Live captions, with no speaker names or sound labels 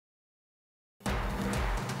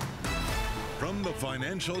From the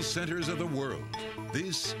financial centers of the world,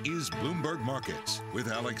 this is Bloomberg Markets with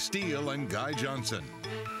Alix Steel and Guy Johnson.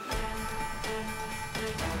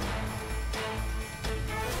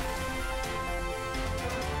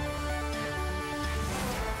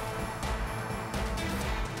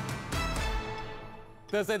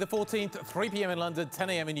 Thursday the 14th, 3 p.m. in London,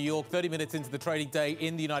 10 a.m. in New York, 30 minutes into the trading day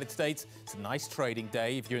in the United States. It's a nice trading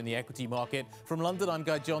day if you're in the equity market. From London, I'm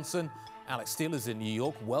Guy Johnson. Alix Steel is in New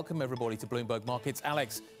York. Welcome, everybody, to Bloomberg Markets.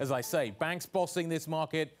 Alix, as I say, banks bossing this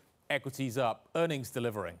market, equities up, earnings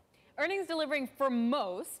delivering. Earnings delivering for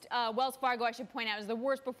most. Wells Fargo, I should point out, is the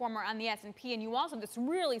worst performer on the S&P, and you also have this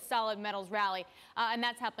really solid metals rally, and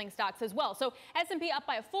that's helping stocks as well. So S&P up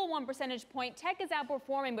by a full 1 percentage point. Tech is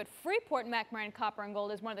outperforming, but Freeport, McMoran, Copper, and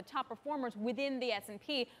Gold is one of the top performers within the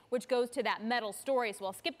S&P, which goes to that metal story. So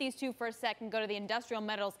I'll skip these two for a second, go to the industrial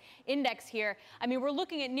metals index here. I mean, we're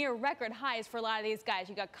looking at near record highs for a lot of these guys.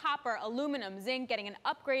 You got copper, aluminum, zinc getting an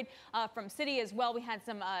upgrade from Citi as well. We had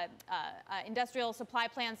some industrial supply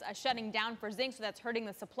plants shutting down for zinc, so that's hurting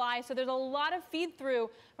the supply. So there's a lot of feed through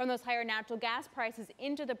from those higher natural gas prices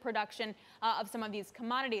into the production of some of these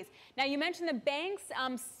commodities. Now, you mentioned the banks,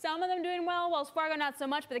 some of them doing well, Wells Fargo not so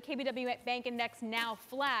much, but the KBW Bank Index now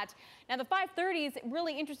flat. Now, the 530s,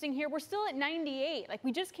 really interesting here. We're still at 98. Like,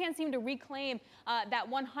 we just can't seem to reclaim that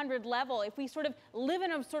 100 level. If we sort of live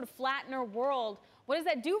in a sort of flattener world, what does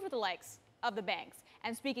that do for the likes of the banks?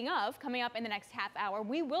 And speaking of, coming up in the next half hour,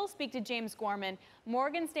 we will speak to James Gorman,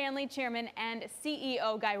 Morgan Stanley chairman and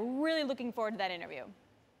CEO. Guy, really looking forward to that interview.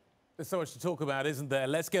 There's so much to talk about, isn't there?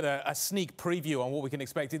 Let's get a sneak preview on what we can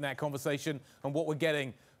expect in that conversation and what we're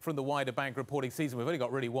getting from the wider bank reporting season. We've only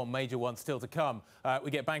got really one major one still to come. We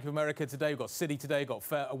get Bank of America today, we've got Citi today, we've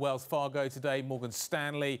got Wells Fargo today, Morgan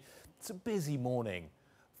Stanley. It's a busy morning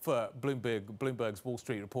for Bloomberg's Wall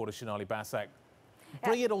Street reporter, Sonali Basak.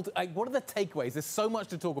 Bring it all to, what are the takeaways? There's so much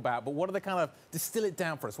to talk about, but what are the kind of, distill it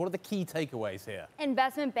down for us, what are the key takeaways here?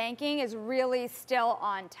 Investment banking is really still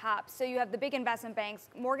on top. So you have the big investment banks,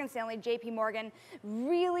 Morgan Stanley, JP Morgan,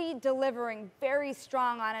 really delivering very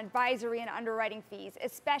strong on advisory and underwriting fees,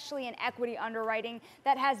 especially in equity underwriting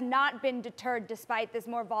that has not been deterred despite this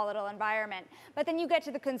more volatile environment. But then you get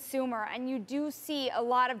to the consumer and you do see a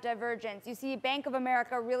lot of divergence. You see Bank of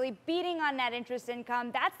America really beating on net interest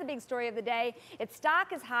income. That's the big story of the day. Its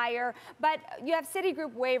stock is higher, but you have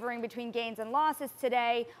Citigroup wavering between gains and losses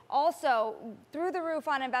today. Also, through the roof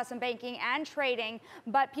on investment banking and trading,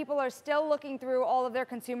 but people are still looking through all of their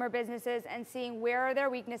consumer businesses and seeing where are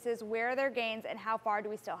their weaknesses, where are their gains, and how far do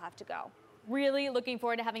we still have to go. Really looking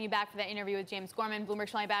forward to having you back for that interview with James Gorman, Bloomberg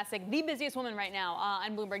Sonali Basak, the busiest woman right now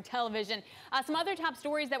on Bloomberg Television. Some other top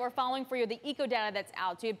stories that we're following for you, the eco data that's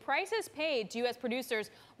out. So you had prices paid to U.S. producers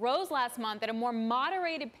rose last month at a more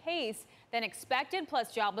moderated pace than expected,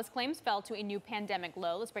 plus jobless claims fell to a new pandemic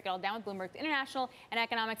low. Let's break it all down with Bloomberg's international and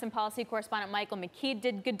economics and policy correspondent Michael McKee.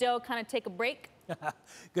 Did Godot kind of take a break?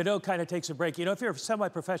 Godot kind of takes a break. You know, if you're a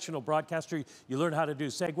semi-professional broadcaster, you learn how to do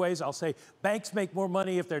segues. I'll say banks make more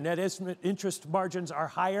money if their net interest margins are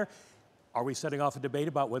higher. Are we setting off a debate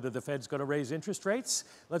about whether the Fed's going to raise interest rates?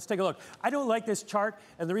 Let's take a look. I don't like this chart,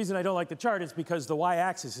 and the reason I don't like the chart is because the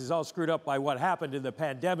y-axis is all screwed up by what happened in the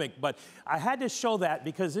pandemic. But I had to show that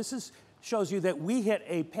because this shows you that we hit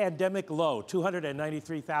a pandemic low,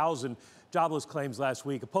 293,000 jobless claims last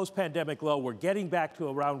week, a post-pandemic low. We're getting back to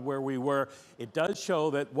around where we were. It does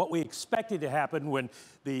show that what we expected to happen when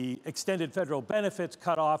the extended federal benefits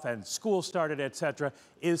cut off and school started, et cetera,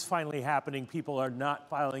 is finally happening. People are not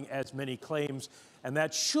filing as many claims, and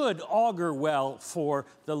that should augur well for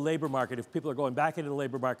the labor market. If people are going back into the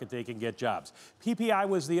labor market, they can get jobs. PPI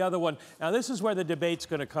was the other one. Now, this is where the debate's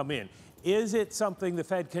going to come in. Is it something the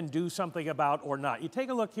Fed can do something about or not? You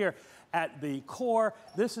take a look here at the core.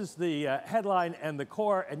 This is the headline and the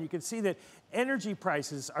core, and you can see that energy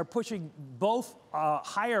prices are pushing both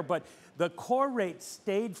higher, but the core rate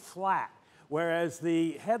stayed flat, whereas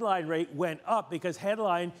the headline rate went up because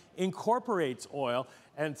headline incorporates oil,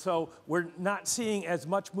 and so we're not seeing as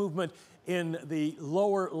much movement in the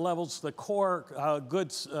lower levels, the core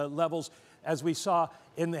goods levels, as we saw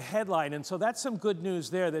in the headline. And so that's some good news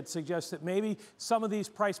there that suggests that maybe some of these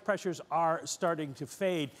price pressures are starting to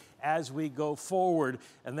fade as we go forward.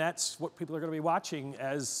 And that's what people are going to be watching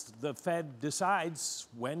as the Fed decides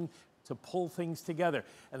when to pull things together.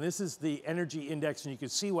 And this is the energy index, and you can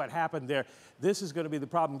see what happened there. This is going to be the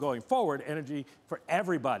problem going forward. Energy for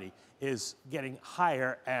everybody is getting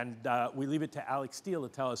higher, and we leave it to Alix Steel to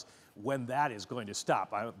tell us when that is going to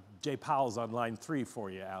stop. Jay Powell's on line 3 for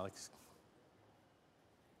you, Alix.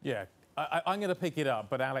 Yeah, I'm going to pick it up,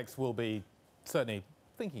 but Alix will be certainly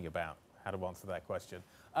thinking about how to answer that question.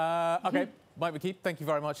 Okay, Mike McKeith, thank you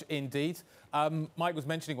very much indeed. Mike was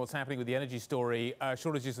mentioning what's happening with the energy story.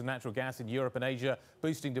 Shortages of natural gas in Europe and Asia,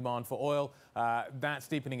 boosting demand for oil. That's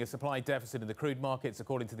deepening a supply deficit in the crude markets,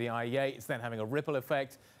 according to the IEA. It's then having a ripple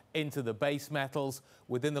effect into the base metals.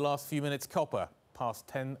 Within the last few minutes, copper passed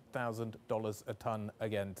 $10,000 a ton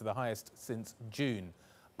again, to the highest since June.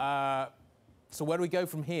 So where do we go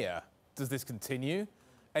from here? Does this continue?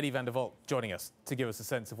 Eddie van der Walt joining us to give us a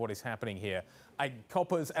sense of what is happening here.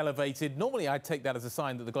 Copper's elevated. Normally, I'd take that as a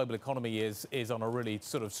sign that the global economy is on a really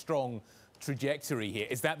sort of strong trajectory here.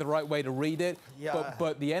 Is that the right way to read it? Yeah.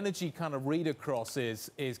 But the energy kind of read across is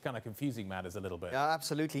kind of confusing matters a little bit. Yeah,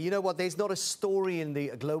 absolutely. You know what? There's not a story in the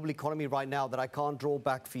global economy right now that I can't draw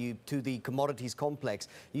back for you to the commodities complex.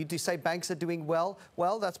 You do say banks are doing well.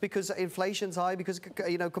 Well, that's because inflation's high, because,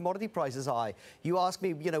 you know, commodity prices are high. You ask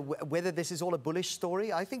me, you know, whether this is all a bullish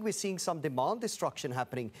story. I think we're seeing some demand destruction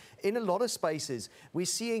happening in a lot of spaces. We're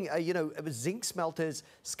seeing, you know, zinc smelters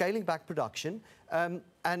scaling back production.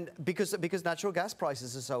 And because natural gas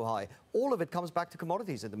prices are so high, all of it comes back to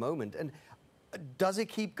commodities at the moment. And does it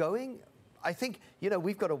keep going? I think, you know,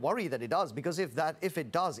 we've got to worry that it does, because if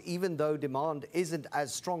it does, even though demand isn't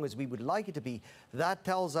as strong as we would like it to be, that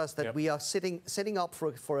tells us that we are setting up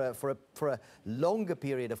for a longer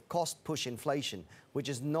period of cost push inflation, which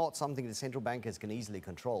is not something the central bankers can easily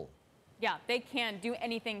control. Yeah, they can't do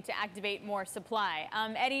anything to activate more supply.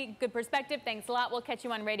 Eddie, good perspective. Thanks a lot. We'll catch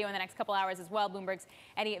you on radio in the next couple hours as well. Bloomberg's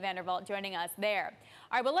Eddie van der Walt joining us there.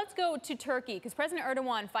 All right, well, let's go to Turkey, because President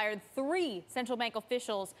Erdogan fired 3 central bank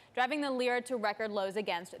officials, driving the lira to record lows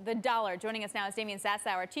against the dollar. Joining us now is Damian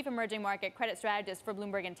Sassower, Chief Emerging Market Credit Strategist for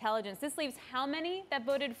Bloomberg Intelligence. This leaves how many that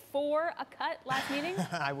voted for a cut last meeting?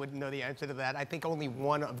 I wouldn't know the answer to that. I think only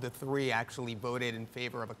 1 of the 3 actually voted in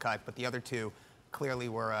favor of a cut, but the other 2 clearly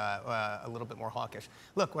were a little bit more hawkish.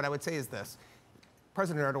 Look, what I would say is this.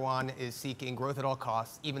 President Erdogan is seeking growth at all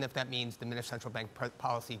costs, even if that means diminished central bank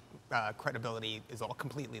policy credibility is all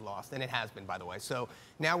completely lost, and it has been, by the way. So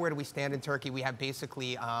now where do we stand in Turkey? We have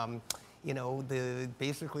basically, you know,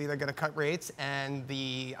 basically they're going to cut rates, and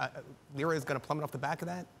the lira is going to plummet off the back of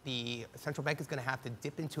that. The central bank is going to have to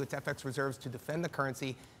dip into its FX reserves to defend the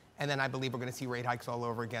currency. And then I believe we're going to see rate hikes all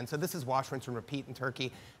over again. So this is wash, rinse, and repeat in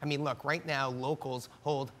Turkey. I mean, look, right now, locals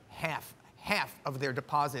hold half of their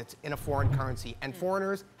deposits in a foreign currency. And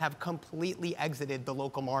foreigners have completely exited the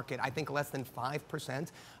local market. I think less than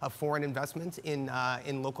 5% of foreign investments in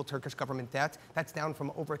local Turkish government debt. That's down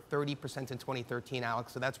from over 30% in 2013,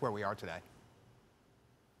 Alex. So that's where we are today.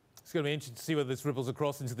 It's going to be interesting to see whether this ripples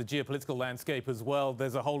across into the geopolitical landscape as well.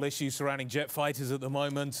 There's a whole issue surrounding jet fighters at the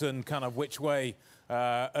moment, and kind of which way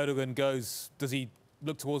Erdogan goes. Does he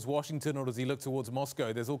look towards Washington, or does he look towards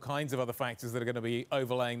Moscow? There's all kinds of other factors that are going to be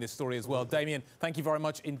overlaying this story as well. Damian, thank you very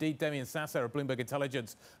much indeed. Damian Sassower of Bloomberg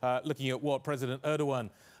Intelligence, looking at what President Erdogan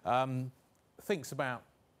thinks about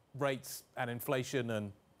rates and inflation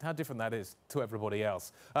and how different that is to everybody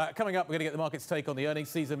else. Coming up, we're going to get the market's take on the earnings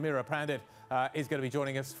season. Mira Pandit is going to be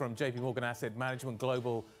joining us from JP Morgan Asset Management,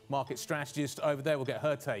 global market strategist over there. We'll get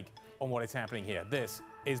her take on what is happening here. This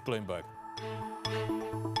is Bloomberg.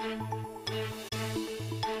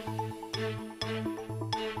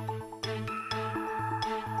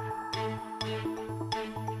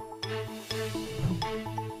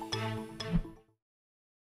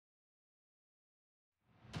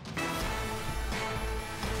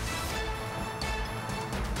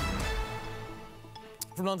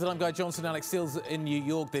 From London, I'm Guy Johnson. Alix Steel's in New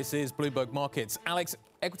York. This is Bloomberg Markets. Alex,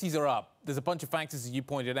 equities are up. There's a bunch of factors, as you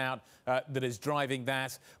pointed out, that is driving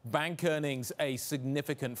that. Bank earnings, a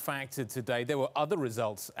significant factor today. There were other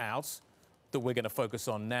results out that we're going to focus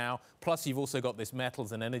on now. Plus, you've also got this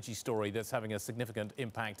metals and energy story that's having a significant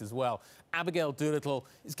impact as well. Abigail Doolittle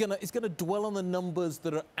is going to dwell on the numbers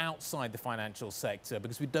that are outside the financial sector,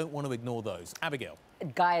 because we don't want to ignore those. Abigail.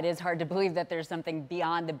 Guy, it is hard to believe that there's something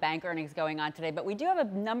beyond the bank earnings going on today, but we do have a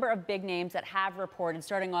number of big names that have reported,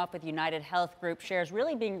 starting off with United Health Group shares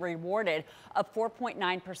really being rewarded, up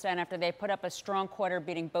 4.9% after they put up a strong quarter,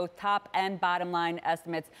 beating both top and bottom line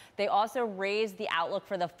estimates. They also raised the outlook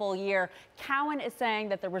for the full year. Cowen is saying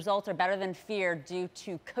that the results are better than feared due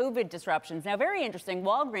to COVID disruptions. Now, very interesting,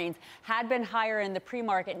 Walgreens had been higher in the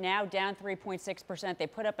pre-market, now down 3.6%. They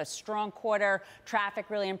put up a strong quarter. Traffic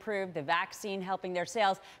really improved, the vaccine helping their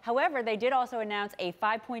sales. However, they did also announce a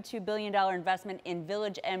 $5.2 billion investment in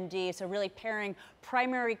Village MD, so really pairing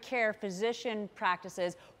primary care physician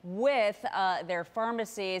practices with their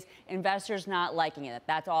pharmacies, investors not liking it.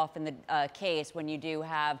 That's often the case when you do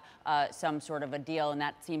have some sort of a deal, and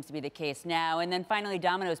that seems to be the case now. And then finally,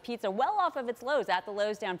 Domino's Pizza, well off of its lows. At the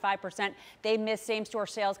lows, down 5%. They missed same-store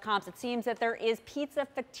sales comps. It seems that there is pizza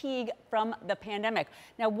fatigue from the pandemic.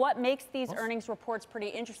 Now, what makes these earnings reports pretty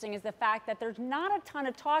interesting is the fact that there's not a ton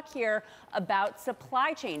of talk here about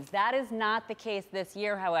supply chains. That is not the case this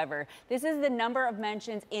year, however. This is the number of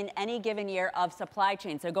mentions in any given year of supply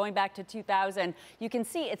chain. So going back to 2000, you can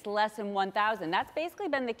see it's less than 1,000. That's basically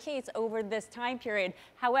been the case over this time period.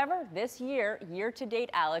 However, this year to date,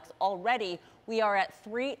 Alex, already we are at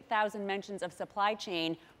 3,000 mentions of supply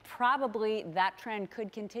chain. Probably that trend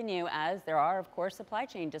could continue as there are, of course, supply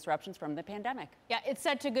chain disruptions from the pandemic. Yeah, it's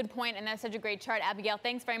such a good point, and that's such a great chart, Abigail.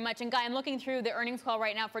 Thanks very much. And Guy, I'm looking through the earnings call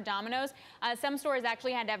right now for Domino's. Some stores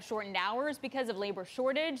actually had to have shortened hours because of labor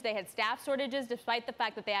shortage. They had staff shortages, despite the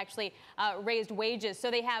fact that they actually raised wages.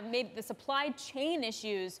 So they have made the supply chain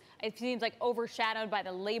issues, it seems like, overshadowed by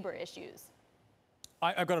the labor issues.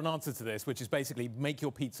 I've got an answer to this, which is basically make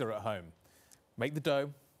your pizza at home. Make the dough,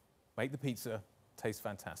 make the pizza, tastes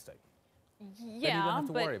fantastic. Yeah, then you don't have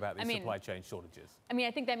to worry about these supply chain shortages. I mean,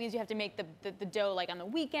 I think that means you have to make the dough like on the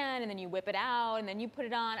weekend, and then you whip it out, and then you put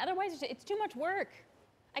it on. Otherwise, it's too much work.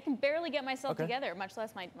 I can barely get myself together, much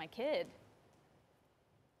less my kid.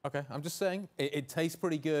 Okay, I'm just saying it tastes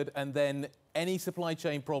pretty good, and then any supply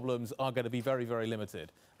chain problems are going to be very, very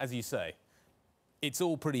limited, as you say. It's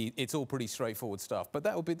all pretty straightforward stuff. But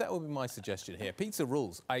that would be my suggestion here. Pizza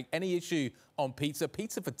rules. Any issue on pizza?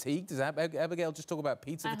 Pizza fatigue? Does Abigail just talk about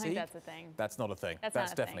pizza fatigue? I think that's a thing. That's not a thing.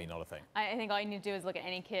 That's definitely not a thing. I think all you need to do is look at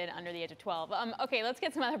any kid under the age of 12. Okay, let's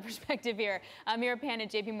get some other perspective here. Mira Pan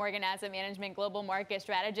at JP Morgan Asset Management, global market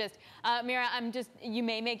strategist. Mira, you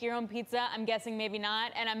may make your own pizza. I'm guessing maybe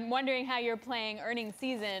not. And I'm wondering how you're playing earnings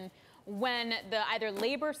season when the either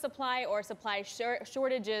labor supply or supply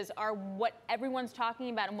shortages are what everyone's talking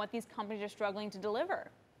about and what these companies are struggling to deliver.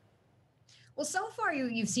 Well, so far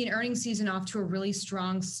you've seen earnings season off to a really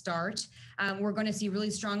strong start. We're going to see really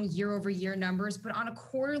strong year-over-year numbers, but on a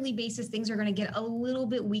quarterly basis, things are going to get a little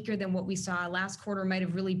bit weaker than what we saw. Last quarter might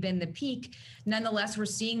have really been the peak. Nonetheless, we're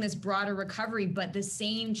seeing this broader recovery, but the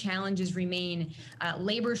same challenges remain.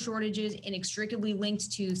 Labor shortages inextricably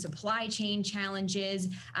linked to supply chain challenges.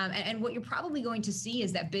 And what you're probably going to see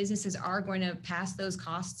is that businesses are going to pass those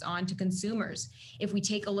costs on to consumers. If we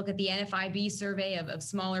take a look at the NFIB survey of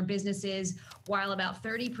smaller businesses, while about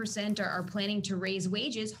 30% are planning to raise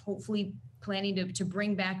wages, hopefully planning to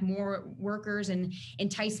bring back more workers and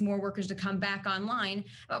entice more workers to come back online,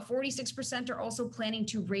 about 46% are also planning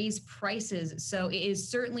to raise prices. So it is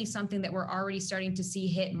certainly something that we're already starting to see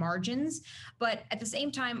hit margins. But at the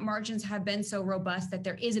same time, margins have been so robust that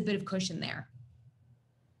there is a bit of cushion there.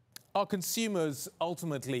 Are consumers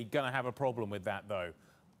ultimately going to have a problem with that, though?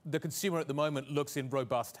 The consumer at the moment looks in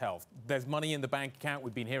robust health. There's money in the bank account.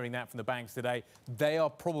 We've been hearing that from the banks today. They are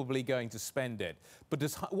probably going to spend it. But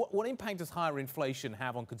what impact does higher inflation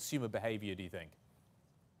have on consumer behavior, do you think?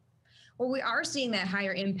 Well, we are seeing that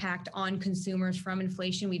higher impact on consumers from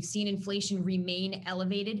inflation. We've seen inflation remain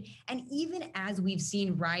elevated. And even as we've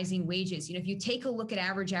seen rising wages, if you take a look at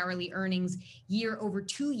average hourly earnings year over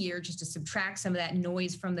 2 years, just to subtract some of that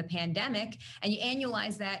noise from the pandemic, and you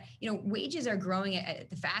annualize that, wages are growing at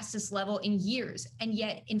the fastest level in years. And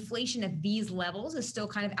yet inflation at these levels is still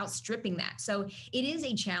kind of outstripping that. So it is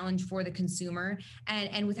a challenge for the consumer.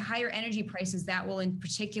 And with higher energy prices, that will in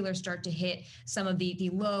particular start to hit some of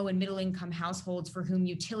the low and middle income households for whom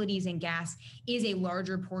utilities and gas is a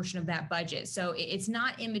larger portion of that budget. So it's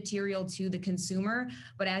not immaterial to the consumer,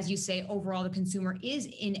 but as you say, overall, the consumer is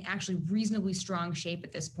in actually reasonably strong shape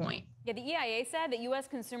at this point. Yeah, the EIA said that U.S.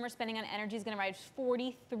 consumer spending on energy is going to rise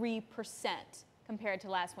 43% compared to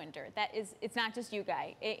last winter. It's not just you,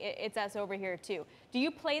 Guy. It's us over here, too. Do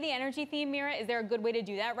you play the energy theme, Mira? Is there a good way to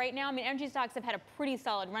do that right now? I mean, energy stocks have had a pretty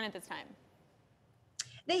solid run at this time.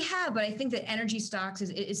 They have, but I think that energy stocks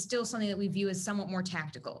is still something that we view as somewhat more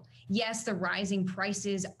tactical. Yes, the rising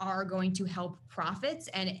prices are going to help profits,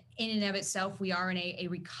 and in and of itself, we are in a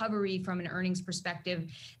recovery from an earnings perspective,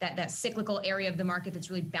 that cyclical area of the market that's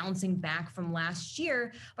really bouncing back from last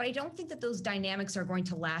year. But I don't think that those dynamics are going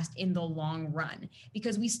to last in the long run,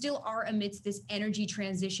 because we still are amidst this energy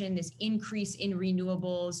transition, this increase in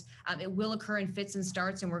renewables. It will occur in fits and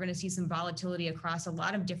starts, and we're going to see some volatility across a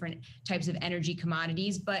lot of different types of energy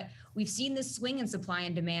commodities. But we've seen this swing in supply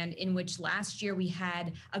and demand in which last year we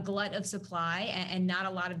had a glut of supply and not a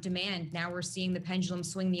lot of demand. Now we're seeing the pendulum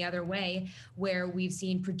swing the other way, where we've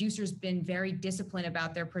seen producers been very disciplined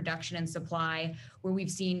about their production and supply, where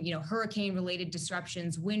we've seen, hurricane-related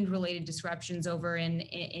disruptions, wind-related disruptions over in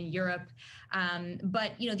Europe.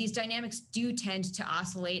 But these dynamics do tend to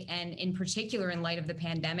oscillate, and in particular in light of the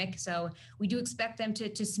pandemic. So we do expect them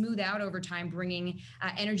to smooth out over time, bringing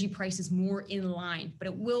energy prices more in line. But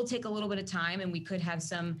it will take a little bit of time, and we could have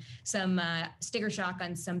some sticker shock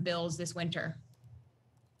on some bills this winter.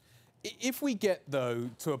 If we get, though,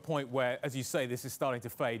 to a point where, as you say, this is starting to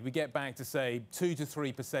fade, we get back to, say, 2 to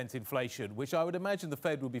 3% inflation, which I would imagine the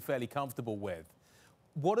Fed will be fairly comfortable with.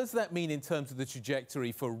 What does that mean in terms of the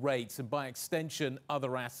trajectory for rates and, by extension,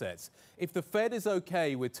 other assets? If the Fed is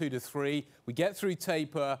OK with 2 to 3, we get through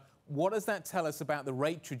taper, what does that tell us about the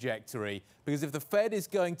rate trajectory? Because if the Fed is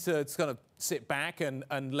going to kind of sit back and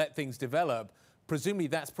let things develop, presumably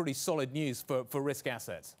that's pretty solid news for risk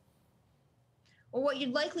assets. Well, what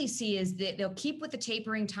you'd likely see is that they'll keep with the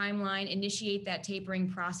tapering timeline, initiate that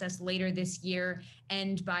tapering process later this year,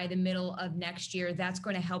 and by the middle of next year. That's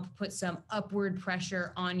going to help put some upward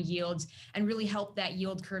pressure on yields and really help that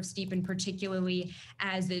yield curve steepen, particularly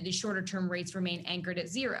as the shorter term rates remain anchored at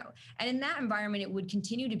zero. And in that environment, it would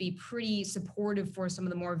continue to be pretty supportive for some of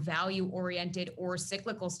the more value-oriented or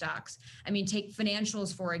cyclical stocks. I mean, take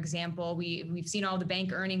financials, for example. We've seen all the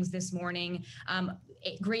bank earnings this morning,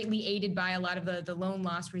 greatly aided by a lot of the loan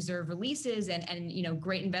loss reserve releases and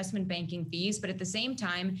great investment banking fees. But at the same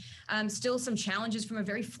time, still some challenges from a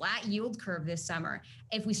very flat yield curve this summer.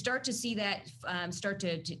 If we start to see that start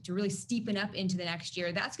to really steepen up into the next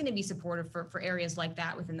year, that's going to be supportive for areas like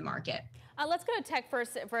that within the market. Let's go to tech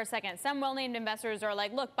for a second. Some well-named investors are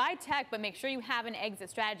like, look, buy tech, but make sure you have an exit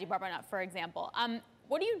strategy, Barbara Nutt, for example.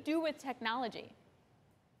 What do you do with technology?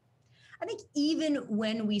 I think even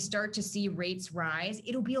when we start to see rates rise,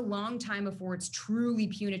 it'll be a long time before it's truly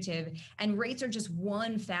punitive. And rates are just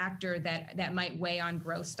one factor that might weigh on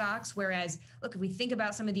growth stocks. Whereas, look, if we think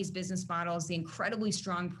about some of these business models, the incredibly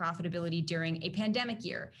strong profitability during a pandemic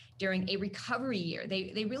year, during a recovery year,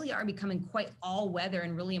 they really are becoming quite all-weather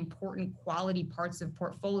and really important quality parts of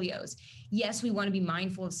portfolios. Yes, we want to be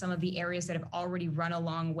mindful of some of the areas that have already run a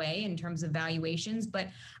long way in terms of valuations, but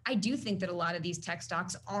I do think that a lot of these tech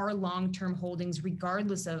stocks are long-term holdings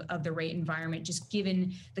regardless of the rate environment, just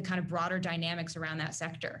given the kind of broader dynamics around that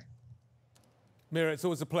sector. Mira, it's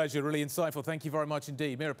always a pleasure, really insightful. Thank you very much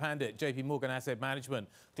indeed. Mira Pandit, JP Morgan Asset Management,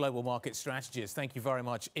 Global Market Strategist. Thank you very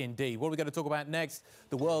much indeed. What are we going to talk about next?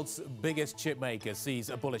 The world's biggest chip maker sees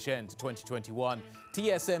a bullish end to 2021.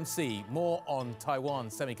 TSMC, more on Taiwan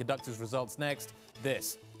Semiconductors results next.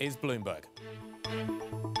 This is Bloomberg.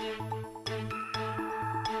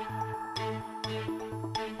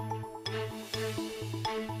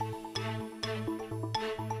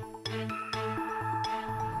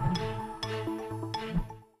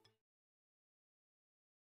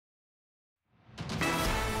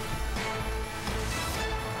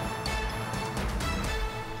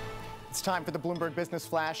 It's time for the Bloomberg Business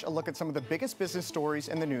Flash, a look at some of the biggest business stories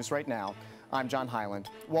in the news right now. I'm John Hyland.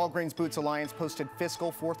 Walgreens Boots Alliance posted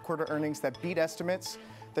fiscal fourth quarter earnings that beat estimates.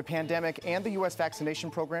 The pandemic and the U.S.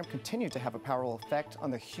 vaccination program continue to have a powerful effect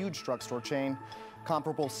on the huge drugstore chain.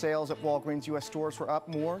 Comparable sales at Walgreens U.S. stores were up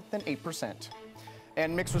more than 8%.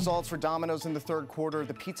 And mixed results for Domino's in the third quarter.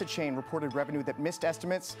 The pizza chain reported revenue that missed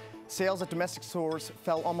estimates. Sales at domestic stores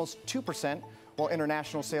fell almost 2%, while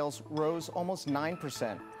international sales rose almost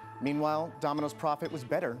 9%. Meanwhile, Domino's profit was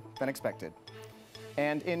better than expected.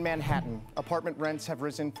 And in Manhattan, apartment rents have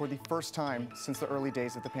risen for the first time since the early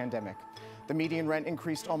days of the pandemic. The median rent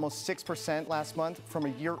increased almost 6% last month from a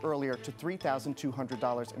year earlier to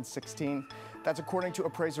 $3,200.16. That's according to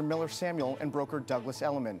appraiser Miller Samuel and broker Douglas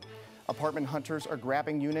Elliman. Apartment hunters are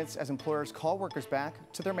grabbing units as employers call workers back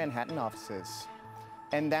to their Manhattan offices.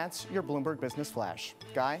 And that's your Bloomberg Business Flash.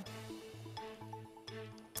 Guy?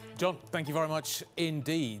 John, thank you very much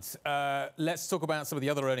indeed. Let's talk about some of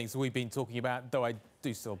the other earnings that we've been talking about, though I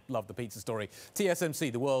do still love the pizza story.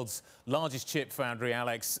 TSMC, the world's largest chip foundry,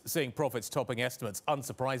 Alex, seeing profits topping estimates,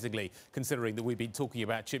 unsurprisingly, considering that we've been talking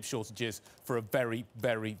about chip shortages for a very,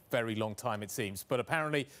 very, very long time, it seems. But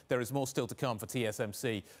apparently, there is more still to come for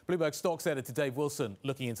TSMC. Bloomberg stocks editor Dave Wilson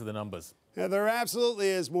looking into the numbers. Yeah, there absolutely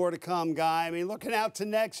is more to come, Guy. I mean, looking out to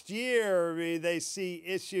next year, they see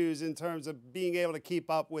issues in terms of being able to keep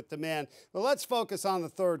up with demand. But let's focus on the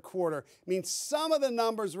third quarter. I mean, some of the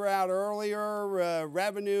numbers were out earlier,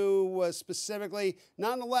 revenue specifically.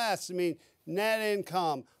 Nonetheless, I mean, net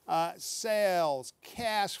income, sales,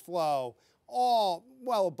 cash flow, all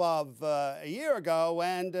well above a year ago,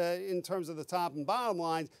 and in terms of the top and bottom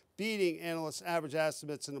lines, beating analysts' average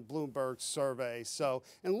estimates in the Bloomberg survey. So,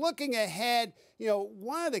 and looking ahead,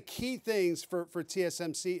 one of the key things for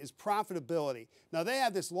TSMC is profitability. Now, they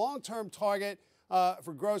have this long-term target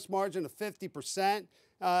for gross margin of 50%.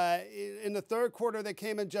 In the third quarter, they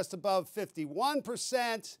came in just above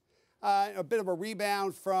 51%, a bit of a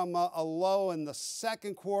rebound from a low in the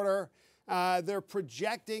second quarter. They're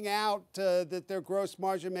projecting out that their gross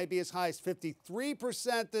margin may be as high as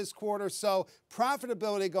 53% this quarter. So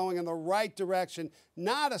profitability going in the right direction.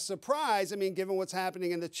 Not a surprise, given what's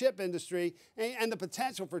happening in the chip industry and the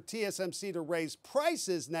potential for TSMC to raise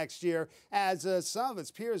prices next year, as some of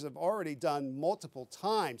its peers have already done multiple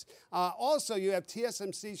times. Also, you have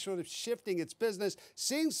TSMC sort of shifting its business,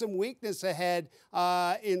 seeing some weakness ahead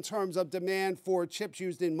in terms of demand for chips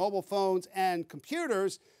used in mobile phones and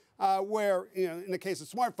computers. Where, in the case of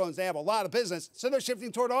smartphones, they have a lot of business, so they're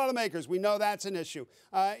shifting toward automakers. We know that's an issue.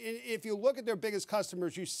 If you look at their biggest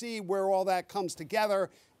customers, you see where all that comes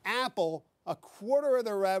together. Apple, a quarter of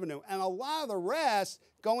their revenue, and a lot of the rest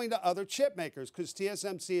going to other chip makers, because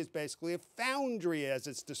TSMC is basically a foundry, as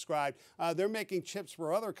it's described. They're making chips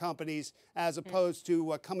for other companies as opposed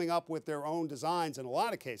to coming up with their own designs, in a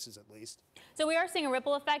lot of cases at least. So we are seeing a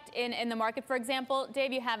ripple effect in the market. For example,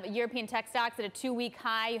 Dave, you have European tech stocks at a 2-week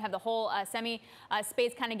high. You have the whole semi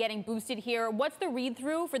space kind of getting boosted here. What's the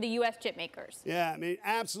read-through for the U.S. chip makers? Yeah,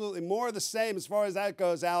 absolutely. More of the same as far as that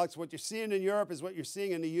goes, Alex. What you're seeing in Europe is what you're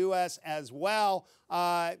seeing in the U.S. as well.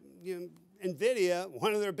 NVIDIA,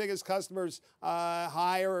 one of their biggest customers,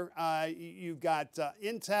 higher. You've got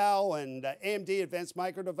Intel and AMD, Advanced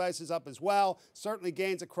Micro Devices, up as well. Certainly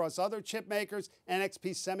gains across other chip makers.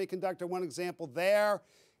 NXP Semiconductor, one example there.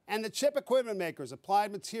 And the chip equipment makers,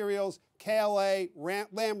 Applied Materials, KLA,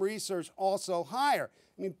 Lam Research, also higher.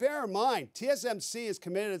 Bear in mind, TSMC has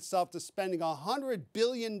committed itself to spending $100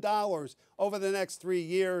 billion over the next 3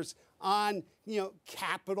 years on,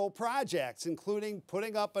 capital projects, including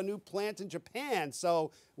putting up a new plant in Japan.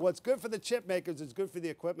 So what's good for the chip makers is good for the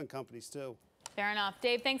equipment companies, too. Fair enough.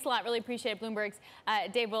 Dave, thanks a lot. Really appreciate it. Bloomberg's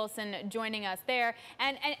Dave Wilson joining us there.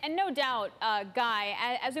 And no doubt, Guy,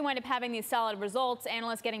 as we wind up having these solid results,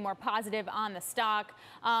 analysts getting more positive on the stock,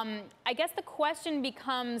 I guess the question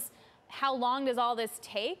becomes, how long does all this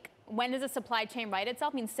take? When does the supply chain right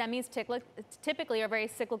itself? Semis typically are very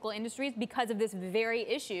cyclical industries because of this very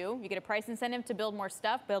issue. You get a price incentive to build more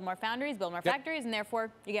stuff, build more foundries, build more factories, and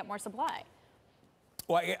therefore you get more supply.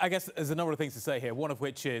 Well, I guess there's a number of things to say here, one of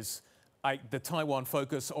which is the Taiwan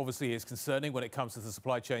focus obviously is concerning when it comes to the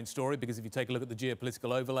supply chain story, because if you take a look at the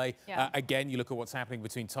geopolitical overlay, again, you look at what's happening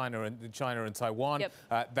between China and Taiwan,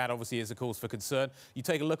 that obviously is a cause for concern. You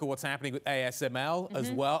take a look at what's happening with ASML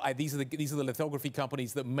as well. These are the lithography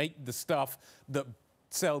companies that make the stuff that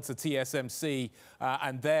sell to TSMC,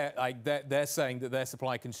 and they're saying that they're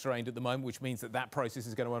supply constrained at the moment, which means that process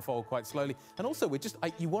is going to unfold quite slowly. And also,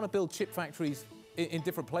 you want to build chip factories in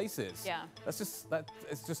different places. Yeah. It's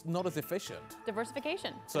just not as efficient.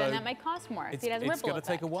 Diversification. So then that might cost more. It's going to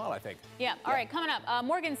take a while, I think. Yeah. All right, coming up,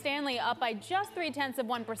 Morgan Stanley up by just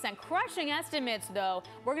 0.3%. Crushing estimates, though.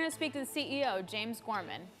 We're going to speak to the CEO, James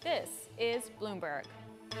Gorman. This is Bloomberg.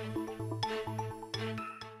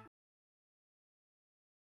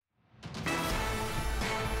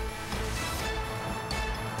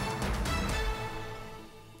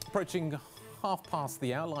 Approaching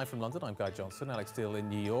 5:30 hour, live from London. I'm Guy Johnson, Alix Steel in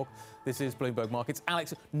New York. This is Bloomberg Markets.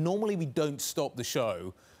 Alex, normally we don't stop the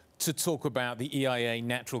show to talk about the EIA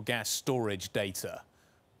natural gas storage data.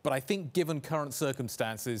 But I think given current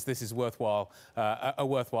circumstances, this is a worthwhile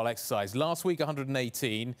exercise. Last week,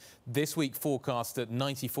 118. This week, forecast at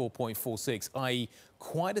 94.46, i.e.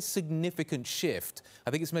 quite a significant shift.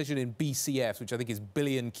 I think it's measured in BCFs, which I think is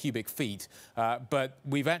billion cubic feet. But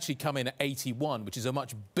we've actually come in at 81, which is a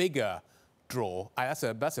much bigger draw. That's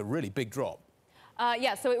a really big drop.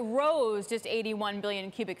 Yeah, so it rose just 81 billion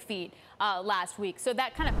cubic feet last week. So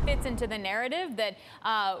that kind of fits into the narrative that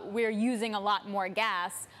we're using a lot more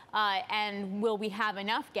gas, and will we have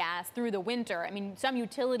enough gas through the winter? Some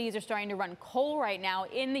utilities are starting to run coal right now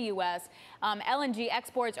in the U.S. LNG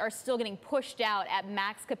exports are still getting pushed out at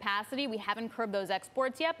max capacity. We haven't curbed those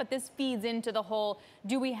exports yet, but this feeds into the whole,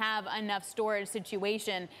 do we have enough storage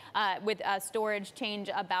situation, with storage change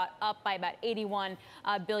up by about 81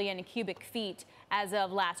 billion cubic feet as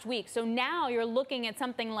of last week. So now you're looking at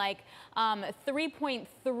something like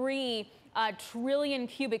 3.3 trillion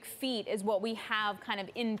cubic feet is what we have kind of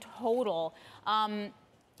in total.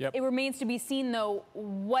 It remains to be seen, though,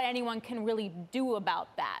 what anyone can really do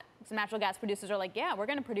about that. some natural gas producers are like, yeah, we're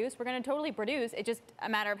going to produce, we're going to totally produce. It's just a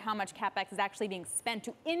matter of how much capex is actually being spent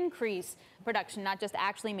to increase production, not just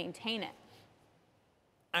actually maintain it.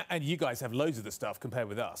 And you guys have loads of the stuff compared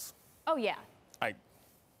with us. Oh, yeah.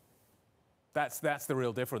 That's the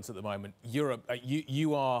real difference at the moment. Europe,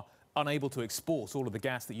 you are unable to export all of the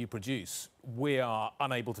gas that you produce. We are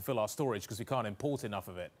unable to fill our storage because we can't import enough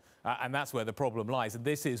of it. And that's where the problem lies. And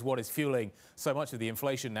this is what is fueling so much of the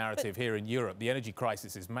inflation narrative here in Europe. The energy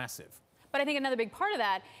crisis is massive. But I think another big part of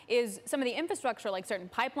that is some of the infrastructure, like certain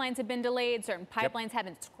pipelines have been delayed, certain pipelines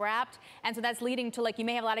haven't scrapped. And so that's leading to, like, you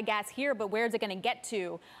may have a lot of gas here, but where's it going to get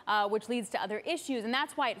to, which leads to other issues. And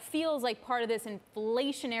that's why it feels like part of this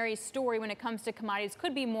inflationary story when it comes to commodities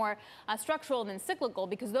could be more structural than cyclical,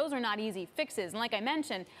 because those are not easy fixes. And like I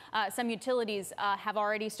mentioned, some utilities have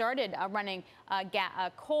already started running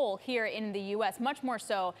coal here in the U.S., much more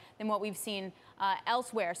so than what we've seen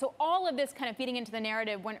elsewhere. So all of this kind of feeding into the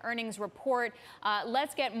narrative when earnings report.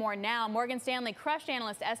 Let's get more now. Morgan Stanley crushed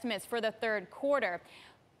analyst estimates for the third quarter.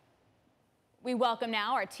 We welcome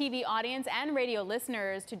now our TV audience and radio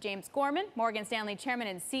listeners to James Gorman, Morgan Stanley Chairman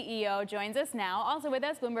and CEO, joins us now. Also with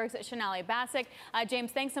us, Bloomberg's Sonali Basak.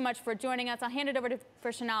 James, thanks so much for joining us. I'll hand it over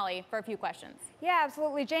for Sonali for a few questions. Yeah,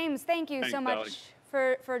 absolutely. James, thank you so much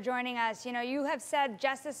for joining us. You know, you have said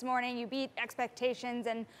just this morning you beat expectations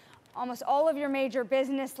and almost all of your major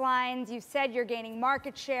business lines. You've said you're gaining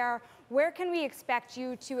market share. Where can we expect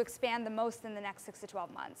you to expand the most in the next 6 to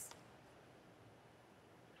 12 months?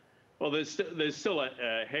 Well, there's still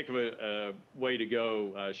a heck of a way to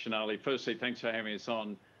go, Sonali. Firstly, thanks for having us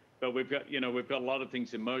on. But we've got a lot of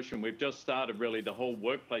things in motion. We've just started really the whole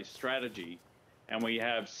workplace strategy, and we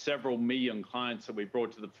have several million clients that we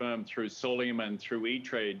brought to the firm through Solium and through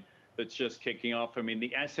E-Trade. That's just kicking off. I mean,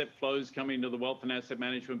 the asset flows coming to the wealth and asset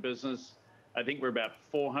management business. I think we're about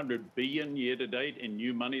 400 billion year to date in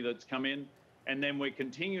new money that's come in. And then we're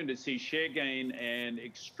continuing to see share gain and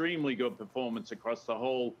extremely good performance across the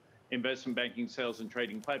whole investment banking, sales and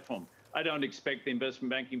trading platform. I don't expect the investment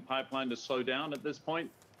banking pipeline to slow down at this point.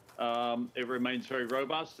 It remains very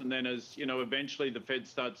robust. And then as you know, eventually the Fed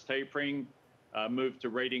starts tapering, move to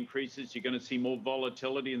rate increases, you're going to see more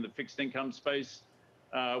volatility in the fixed income space,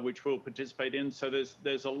 which we'll participate in. So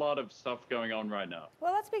there's a lot of stuff going on right now.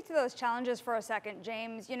 Well, let's speak to those challenges for a second,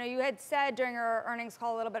 James. You know, you had said during our earnings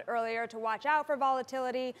call a little bit earlier to watch out for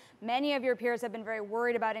volatility. Many of your peers have been very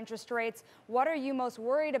worried about interest rates. What are you most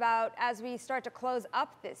worried about as we start to close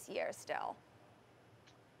up this year still?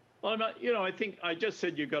 Well, I think I just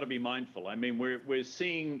said you've got to be mindful. I mean, we're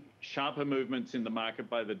seeing sharper movements in the market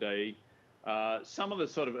by the day. Some of the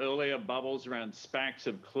sort of earlier bubbles around SPACs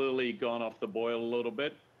have clearly gone off the boil a little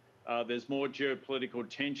bit. There's more geopolitical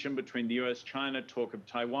tension between the US, China, talk of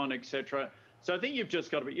Taiwan, et cetera. So I think you've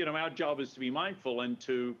just got to be, our job is to be mindful and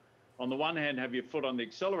to, on the one hand, have your foot on the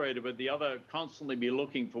accelerator, but the other, constantly be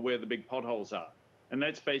looking for where the big potholes are. And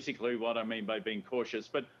that's basically what I mean by being cautious.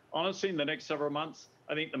 But honestly, in the next several months,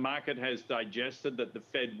 I think the market has digested that the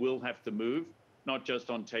Fed will have to move, not just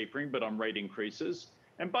on tapering, but on rate increases.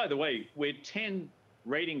 And by the way, we're 10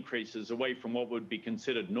 rate increases away from what would be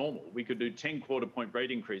considered normal. We could do 10 quarter-point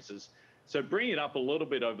rate increases. So bringing it up a little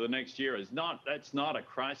bit over the next year that's not a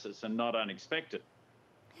crisis and not unexpected.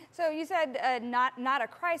 So you said not a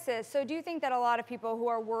crisis. So do you think that a lot of people who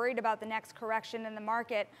are worried about the next correction in the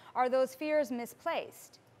market, are those fears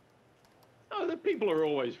misplaced? No, the people are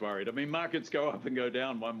always worried. I mean, markets go up and go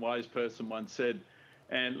down, one wise person once said.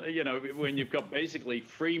 And, when you've got basically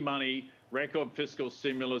free money, record fiscal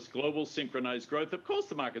stimulus, global synchronized growth, of course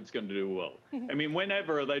the market's going to do well. I mean,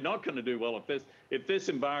 whenever are they not going to do well? If this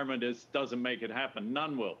environment doesn't make it happen,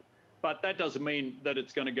 none will. But that doesn't mean that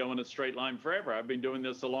it's going to go in a straight line forever. I've been doing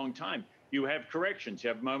this a long time. You have corrections, you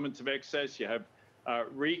have moments of excess, you have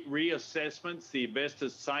reassessments, the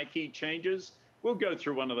investor's psyche changes. We'll go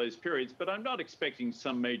through one of those periods, but I'm not expecting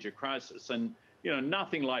some major crisis. And,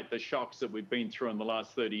 nothing like the shocks that we've been through in the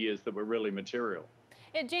last 30 years that were really material.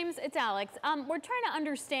 James, it's Alix. We're trying to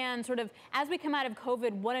understand sort of, as we come out of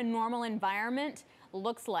COVID, what a normal environment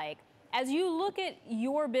looks like. As you look at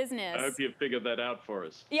your business... I hope you've figured that out for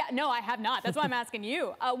us. Yeah, no, I have not. That's why I'm asking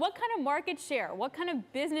you. What kind of market share, what kind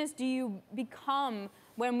of business do you become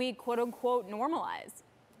when we, quote unquote, normalize?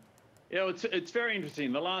 It's very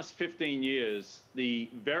interesting. The last 15 years, the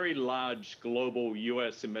very large global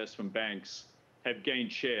US investment banks have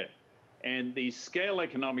gained share. And the scale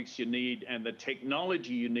economics you need and the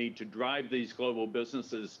technology you need to drive these global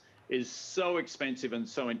businesses is so expensive and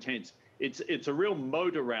so intense. It's a real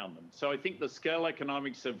moat around them. So I think the scale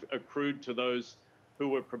economics have accrued to those who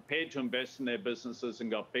were prepared to invest in their businesses and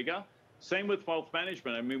got bigger. Same with wealth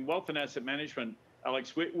management. I mean, wealth and asset management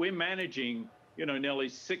Alex, we're managing, nearly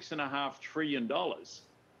 $6.5 trillion.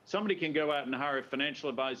 Somebody can go out and hire a financial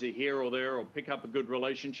advisor here or there or pick up a good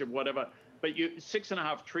relationship, whatever. But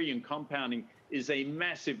 $6.5 trillion compounding is a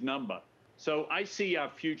massive number. So I see our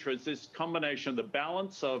future as this combination of the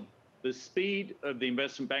balance of the speed of the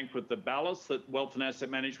investment bank with the ballast that wealth and asset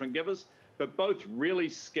management give us, but both really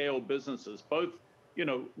scale businesses, both,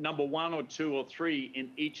 number 1 or 2 or 3 in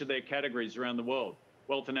each of their categories around the world,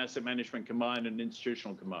 wealth and asset management combined and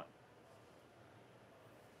institutional combined.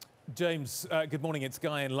 James, good morning. It's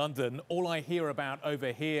Guy in London. All I hear about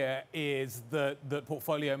over here is that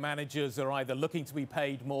portfolio managers are either looking to be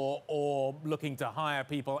paid more or looking to hire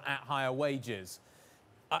people at higher wages.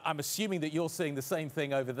 I'm assuming that you're seeing the same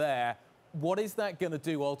thing over there. What is that going to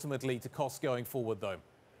do ultimately to costs going forward, though?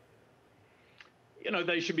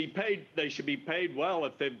 They should be paid. They should be paid well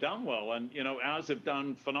if they've done well, and ours have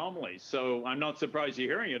done phenomenally. So I'm not surprised you're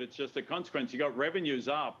hearing it. It's just a consequence. You got revenues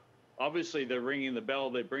up. Obviously, they're ringing the bell.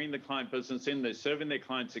 They're bringing the client business in. They're serving their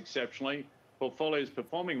clients exceptionally. Portfolio's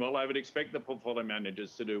performing well. I would expect the portfolio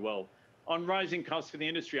managers to do well. On rising costs for the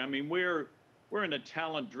industry, I mean, we're in a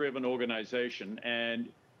talent-driven organization, and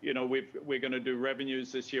we're going to do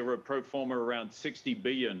revenues this year. We're a pro forma around 60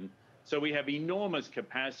 billion. So we have enormous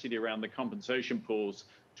capacity around the compensation pools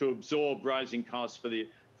to absorb rising costs for the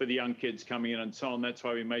young kids coming in and so on. That's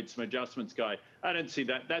why we made some adjustments, Guy. I don't see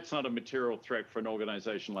that. That's not a material threat for an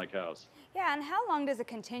organization like ours. Yeah, and how long does it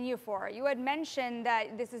continue for? You had mentioned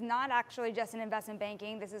that this is not actually just in investment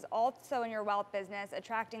banking. This is also in your wealth business,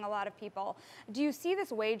 attracting a lot of people. Do you see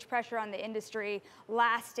this wage pressure on the industry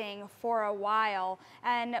lasting for a while?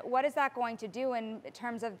 And what is that going to do in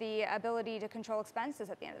terms of the ability to control expenses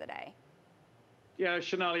at the end of the day? Yeah,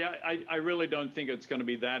 Shonali, I really don't think it's going to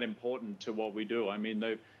be that important to what we do. I mean,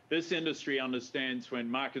 this industry understands when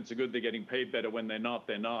markets are good, they're getting paid better. When they're not,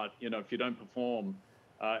 they're not. If you don't perform,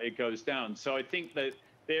 it goes down. So I think that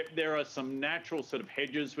there are some natural sort of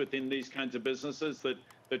hedges within these kinds of businesses that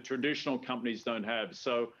the traditional companies don't have.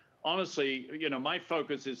 So honestly, my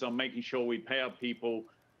focus is on making sure we pay our people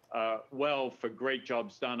well for great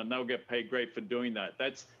jobs done, and they'll get paid great for doing that.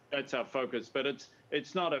 That's our focus. But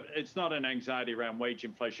it's not an anxiety around wage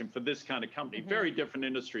inflation for this kind of company. Mm-hmm. Very different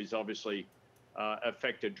industries, obviously,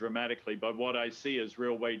 affected dramatically. But what I see is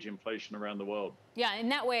real wage inflation around the world. Yeah, in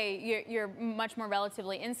that way, you're much more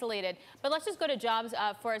relatively insulated. But let's just go to jobs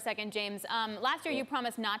for a second, James. Last year, you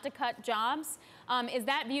promised not to cut jobs. Is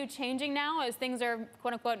that view changing now as things are,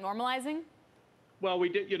 quote unquote, normalizing? Well, we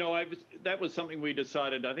did, that was something we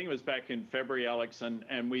decided, I think it was back in February, Alex,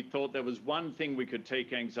 and we thought there was one thing we could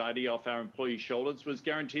take anxiety off our employees' shoulders was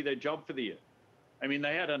guarantee their job for the year. I mean,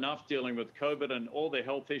 they had enough dealing with COVID and all the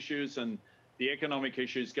health issues and the economic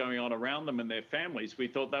issues going on around them and their families. We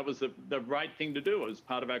thought that was the right thing to do as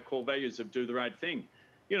part of our core values of do the right thing.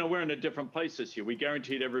 We're in a different place this year. We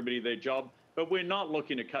guaranteed everybody their job, but we're not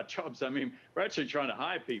looking to cut jobs. I mean, we're actually trying to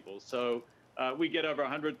hire people. So we get over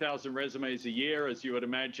 100,000 resumes a year, as you would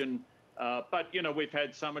imagine. But, we've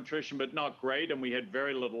had some attrition, but not great. And we had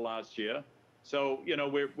very little last year. So,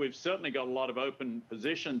 we've certainly got a lot of open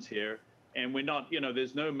positions here. And we're not,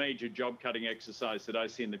 there's no major job cutting exercise that I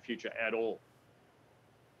see in the future at all.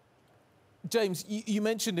 James, you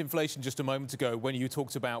mentioned inflation just a moment ago when you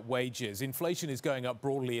talked about wages. Inflation is going up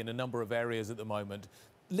broadly in a number of areas at the moment.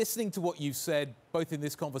 Listening to what you've said, both in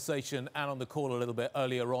this conversation and on the call a little bit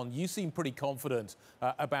earlier on, you seem pretty confident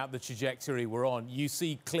about the trajectory we're on. You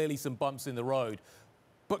see clearly some bumps in the road.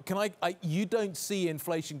 But you don't see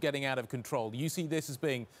inflation getting out of control. You see this as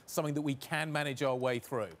being something that we can manage our way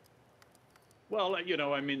through. Well,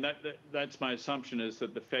 I mean, that's my assumption is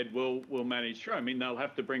that the Fed will manage through. I mean, they'll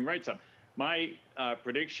have to bring rates up. My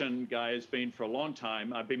prediction, Guy, has been for a long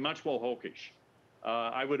time, I've been much more hawkish.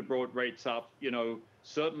 I would have brought rates up,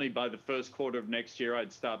 certainly by the first quarter of next year,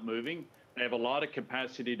 I'd start moving. They have a lot of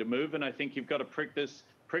capacity to move, and I think you've got to prick this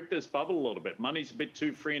bubble a little bit. Money's a bit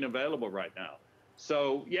too free and available right now.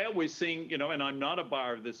 So, yeah, we're seeing, and I'm not a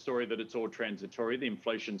buyer of this story that it's all transitory, the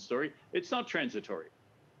inflation story. It's not transitory.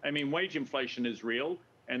 I mean, wage inflation is real,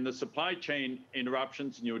 and the supply chain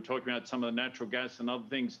interruptions, and you were talking about some of the natural gas and other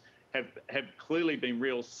things, have clearly been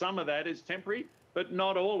real. Some of that is temporary, but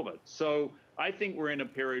not all of it. So I think we're in a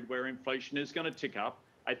period where inflation is going to tick up.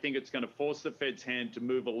 I think it's going to force the Fed's hand to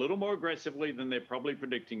move a little more aggressively than they're probably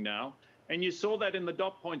predicting now. And you saw that in the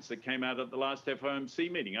dot points that came out at the last FOMC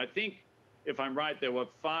meeting. I think, if I'm right, there were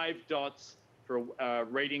 5 dots for a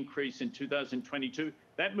rate increase in 2022.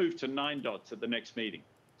 That moved to 9 dots at the next meeting.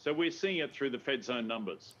 So we're seeing it through the Fed's own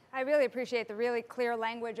numbers. I really appreciate the really clear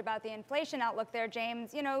language about the inflation outlook there,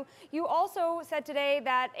 James. You know, you also said today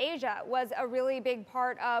that Asia was a really big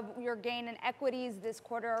part of your gain in equities this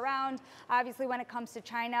quarter around. Obviously, when it comes to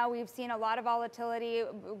China, we've seen a lot of volatility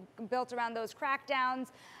built around those crackdowns.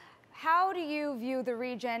 How do you view the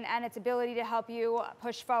region and its ability to help you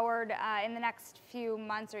push forward in the next few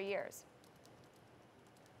months or years?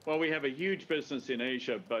 Well, we have a huge business in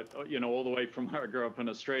Asia, but, you know, all the way from where I grew up in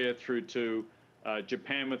Australia through to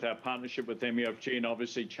Japan with our partnership with MUFG, and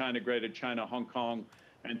obviously China, Greater China, Hong Kong,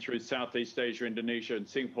 and through Southeast Asia, Indonesia, and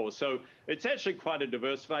Singapore. So it's actually quite a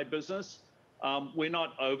diversified business. We're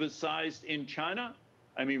not oversized in China.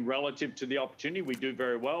 I mean, relative to the opportunity, we do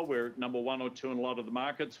very well. We're number 1 or 2 in a lot of the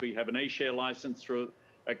markets. We have an A-share license through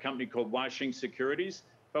a company called Washing Securities,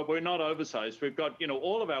 but we're not oversized. We've got, you know,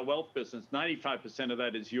 all of our wealth business, 95% of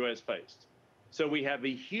that is US-based. So we have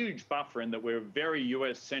a huge buffer in that we're very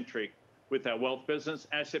US-centric with our wealth business,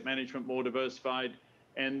 asset management more diversified,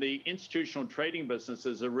 and the institutional trading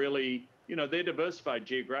businesses are really, you know, they're diversified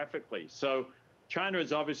geographically. So China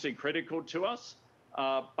is obviously critical to us,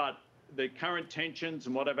 but the current tensions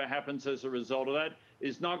and whatever happens as a result of that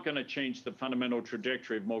is not going to change the fundamental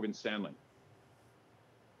trajectory of Morgan Stanley.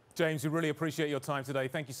 James, we really appreciate your time today.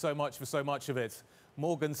 Thank you so much for so much of it.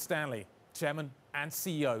 Morgan Stanley Chairman and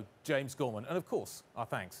CEO James Gorman. And of course, our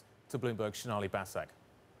thanks to Bloomberg's Sonali Basak.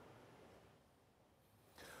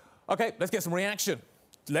 Okay, let's get some reaction.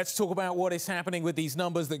 Let's talk about what is happening with these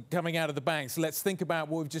numbers that are coming out of the banks. Let's think about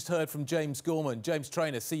what we've just heard from James Gorman. James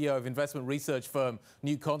Traynor, CEO of investment research firm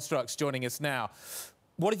New Constructs, joining us now.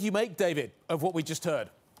 What did you make, David, of what we just heard?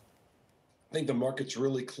 I think the market's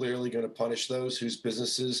really clearly going to punish those whose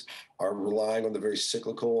businesses are relying on the very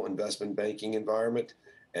cyclical investment banking environment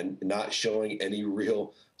and not showing any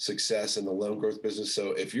real success in the loan growth business.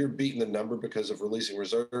 So if you're beating the number because of releasing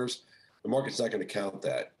reserves, the market's not going to count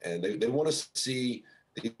that. And they want to see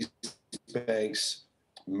these banks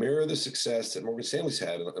mirror the success that Morgan Stanley's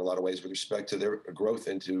had in a lot of ways with respect to their growth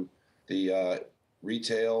into the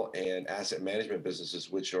retail and asset management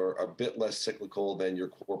businesses, which are a bit less cyclical than your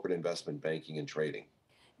corporate investment banking and trading.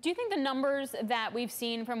 Do you think the numbers that we've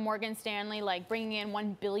seen from Morgan Stanley, like bringing in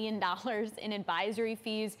 $1 billion in advisory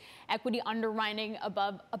fees, equity underwriting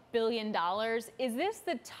above $1 billion, is this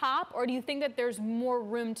the top, or do you think that there's more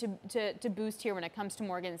room to boost here when it comes to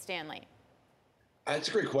Morgan Stanley? That's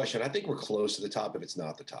a great question. I think we're close to the top if it's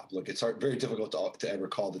not the top. Look, it's very difficult to ever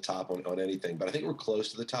call the top on anything, but I think we're close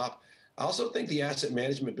to the top. I also think the asset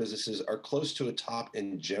management businesses are close to a top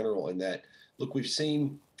in general in that, look, we've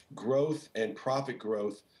seen growth and profit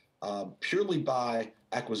growth purely by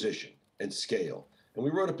acquisition and scale. And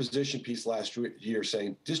we wrote a position piece last year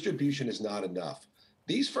saying distribution is not enough.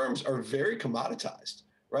 These firms are very commoditized,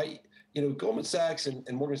 right? You know, Goldman Sachs and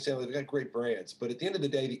Morgan Stanley, they've got great brands, but at the end of the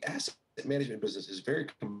day, the asset management business is very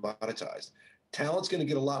commoditized. Talent's going to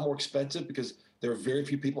get a lot more expensive because there are very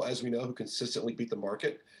few people, as we know, who consistently beat the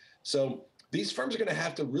market. So these firms are going to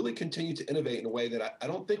have to really continue to innovate in a way that I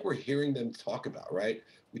don't think we're hearing them talk about, right?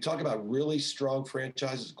 We talk about really strong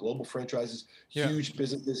franchises, global franchises, huge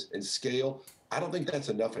businesses and scale. I don't think that's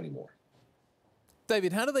enough anymore.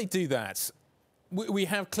 David, how do they do that? We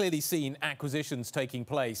have clearly seen acquisitions taking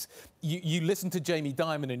place. You listen to Jamie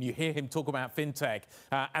Dimon and you hear him talk about fintech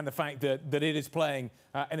and the fact that it is playing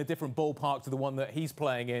in a different ballpark to the one that he's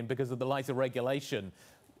playing in because of the lighter regulation.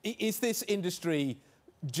 Is this industry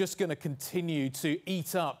just going to continue to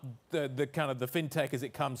eat up the kind of the fintech as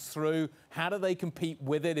it comes through? How do they compete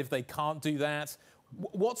with it if they can't do that?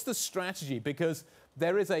 What's the strategy? Because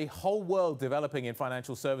there is a whole world developing in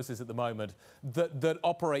financial services at the moment that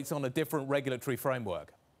operates on a different regulatory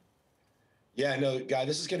framework. Yeah, no, Guy,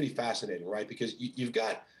 this is going to be fascinating, right? Because you've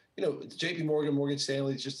got, you know, JP Morgan, Morgan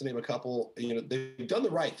Stanley, just to name a couple, you know, they've done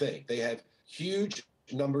the right thing. They have huge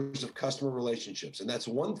numbers of customer relationships. And that's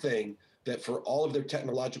one thing that for all of their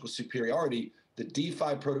technological superiority, the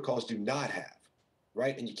DeFi protocols do not have,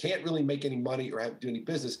 right? And you can't really make any money or do any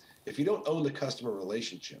business if you don't own the customer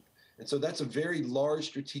relationship. And so that's a very large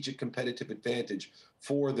strategic competitive advantage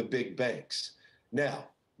for the big banks. Now,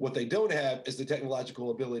 what they don't have is the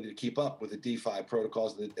technological ability to keep up with the DeFi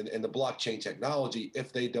protocols and the blockchain technology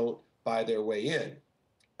if they don't buy their way in.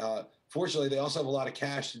 Fortunately, they also have a lot of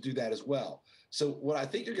cash to do that as well. So what I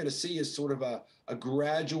think you're going to see is sort of a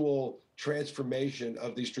gradual transformation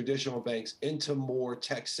of these traditional banks into more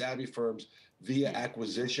tech-savvy firms via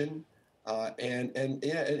acquisition. And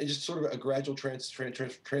just sort of a gradual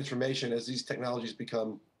transformation as these technologies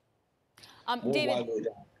become more David, widely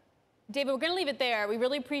adopted. David, we're going to leave it there. We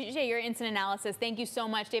really appreciate your instant analysis. Thank you so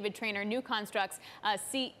much, David Traynor, New Construct's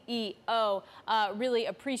CEO. Really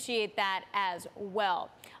appreciate that as well.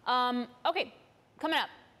 Okay, coming up.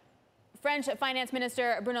 French Finance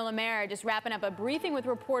Minister Bruno Le Maire just wrapping up a briefing with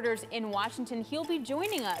reporters in Washington. He'll be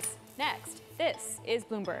joining us next. This is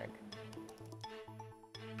Bloomberg.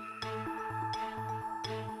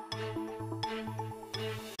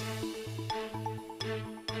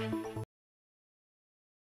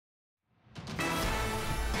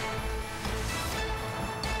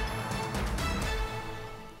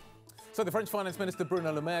 So the French Finance Minister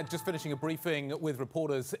Bruno Le Maire just finishing a briefing with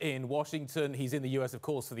reporters in Washington. He's in the US, of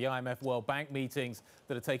course, for the IMF World Bank meetings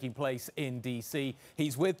that are taking place in D.C.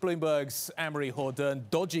 He's with Bloomberg's Amory Hordern,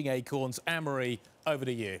 dodging acorns. Amory, over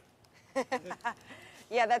to you.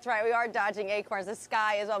 Yeah, that's right. We are dodging acorns. The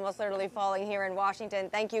sky is almost literally falling here in Washington.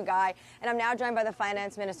 Thank you, Guy. And I'm now joined by the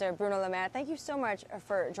Finance Minister, Bruno Le Maire. Thank you so much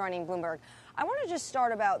for joining Bloomberg. I want to just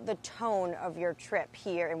start about the tone of your trip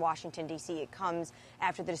here in Washington, D.C. It comes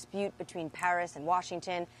after the dispute between Paris and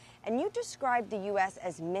Washington, and you described the U.S.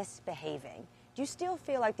 as misbehaving. Do you still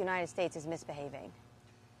feel like the United States is misbehaving?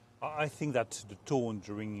 I think that the tone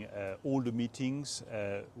during all the meetings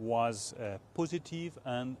was positive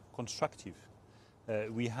and constructive.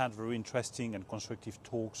 We had very interesting and constructive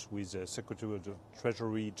talks with Secretary of the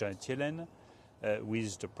Treasury Janet Yellen,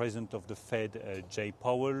 with the President of the Fed Jay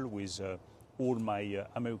Powell, with all my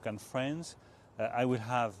American friends. I will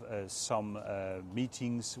have some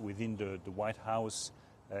meetings within the White House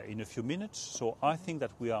in a few minutes. So I think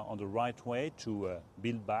that we are on the right way to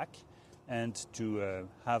build back and to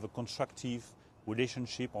have a constructive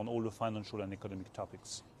relationship on all the financial and economic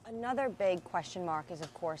topics. Another big question mark is,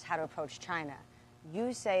 of course, how to approach China.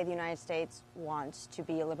 You say the United States wants to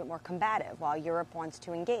be a little bit more combative while Europe wants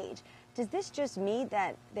to engage. Does this just mean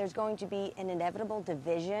that there's going to be an inevitable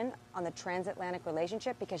division on the transatlantic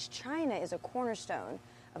relationship? Because China is a cornerstone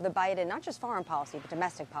of the Biden, not just foreign policy, but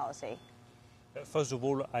domestic policy. First of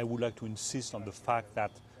all, I would like to insist on the fact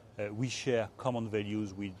that we share common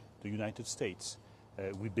values with the United States.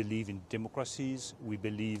 We believe in democracies, we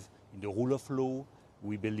believe in the rule of law,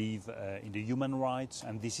 we believe in the human rights,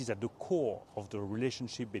 and this is at the core of the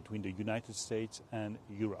relationship between the United States and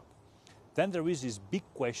Europe. Then there is this big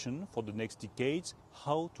question for the next decades,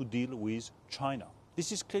 how to deal with China.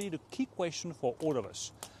 This is clearly the key question for all of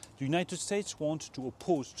us. The United States wants to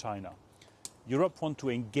oppose China. Europe wants to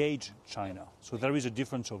engage China. So there is a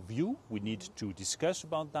difference of view. We need to discuss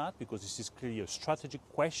about that because this is clearly a strategic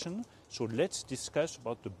question. So let's discuss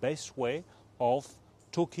about the best way of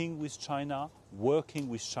talking with China, working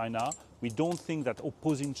with China. We don't think that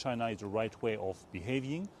opposing China is the right way of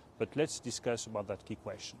behaving, but let's discuss about that key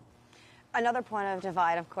question. Another point of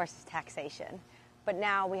divide, of course, is taxation. But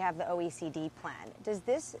now we have the OECD plan. Does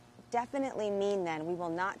this definitely mean then we will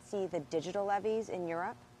not see the digital levies in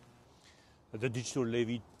Europe? The digital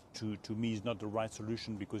levy, to me, is not the right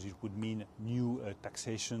solution because it would mean new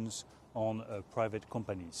taxations on private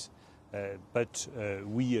companies. But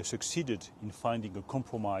we succeeded in finding a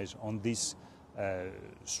compromise on this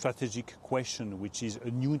strategic question, which is a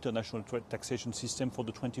new international taxation system for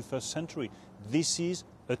the 21st century. This is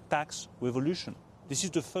a tax revolution. This is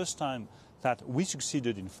the first time that we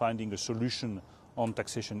succeeded in finding a solution on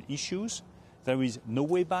taxation issues. There is no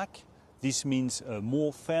way back. This means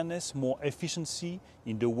more fairness, more efficiency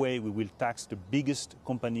in the way we will tax the biggest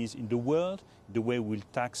companies in the world, the way we will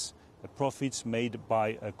tax profits made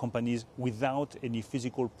by companies without any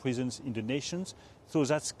physical presence in the nations. So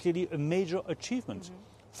that's clearly a major achievement.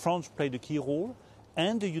 France played a key role,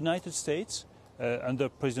 and the United States, under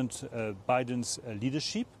President Biden's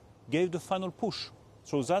leadership, gave the final push.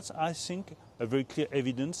 So that's, I think, a very clear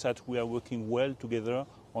evidence that we are working well together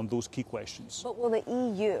on those key questions. But will the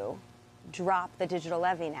EU drop the digital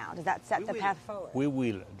levy now? Does that set the path forward? We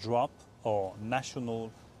will drop our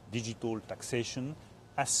national digital taxation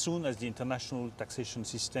as soon as the international taxation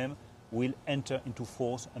system will enter into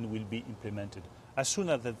force and will be implemented. As soon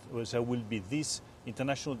as there will be this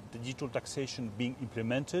international digital taxation being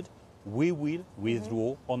implemented, we will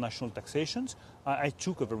withdraw our national taxations. I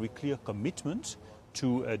took a very clear commitment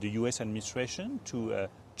to the US administration, to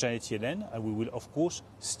Janet Yellen, and we will, of course,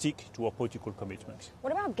 stick to our political commitments.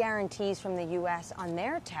 What about guarantees from the US on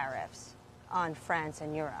their tariffs on France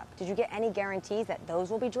and Europe? Did you get any guarantees that those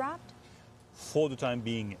will be dropped? For the time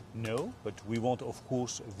being, no, but we want, of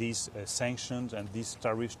course, these sanctions and these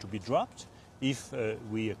tariffs to be dropped. If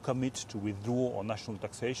we commit to withdraw our national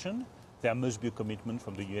taxation, there must be a commitment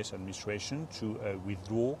from the US administration to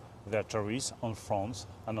withdraw their tariffs on France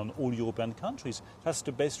and on all European countries. That's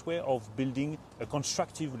the best way of building a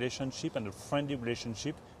constructive relationship and a friendly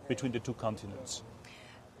relationship between the two continents.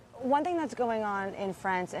 One thing that's going on in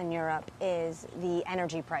France and Europe is the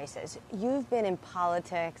energy prices. You've been in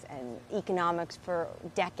politics and economics for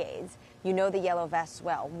decades. You know the yellow vests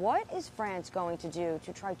well. What is France going to do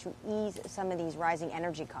to try to ease some of these rising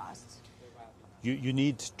energy costs? You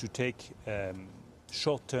need to take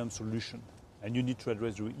short-term solution, and you need to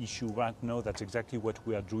address the issue right now. That's exactly what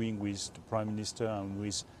we are doing with the Prime Minister and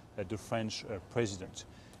with the French President.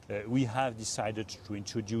 We have decided to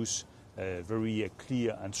introduce very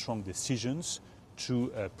clear and strong decisions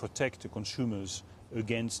to protect the consumers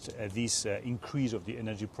against this increase of the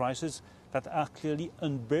energy prices that are clearly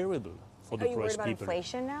unbearable for the Are you worried French about people.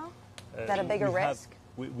 inflation now? Is that a bigger risk?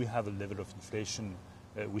 We have a level of inflation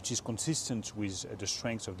which is consistent with the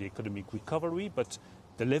strength of the economic recovery, but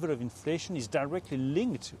the level of inflation is directly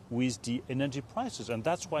linked with the energy prices, and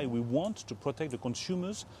that's why we want to protect the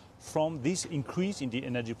consumers from this increase in the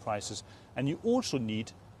energy prices. And you also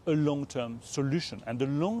need a long-term solution, and the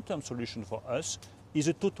long-term solution for us is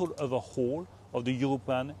a total overhaul of the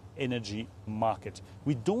European energy market.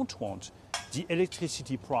 We don't want the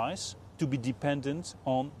electricity price to be dependent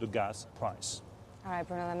on the gas price. All right,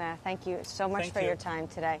 Bruno Le Maire, thank you so much Thank for you. your time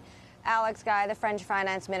today. Alex Guy, the French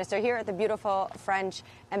finance minister, here at the beautiful French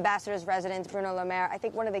ambassador's residence, Bruno Le Maire. I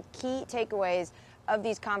think one of the key takeaways of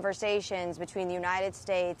these conversations between the United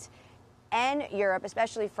States and Europe,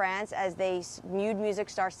 especially France, as mood music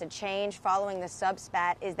starts to change following the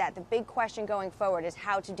sub-spat, is that the big question going forward is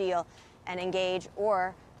how to deal and engage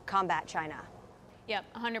or combat China. Yep,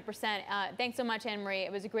 100%. Thanks so much, Anne-Marie.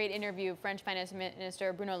 It was a great interview. French Finance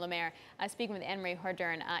Minister Bruno Le Maire speaking with Anne-Marie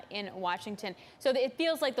Hordern in Washington. So it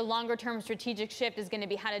feels like the longer-term strategic shift is going to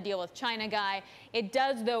be how to deal with China, Guy. It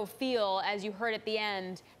does, though, feel, as you heard at the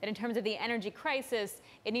end, that in terms of the energy crisis,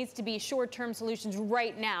 it needs to be short-term solutions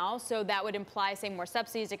right now. So that would imply, say, more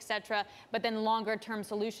subsidies, et cetera, but then longer-term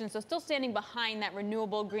solutions. So still standing behind that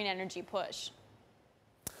renewable green energy push.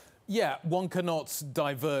 Yeah, one cannot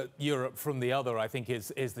divert Europe from the other, I think,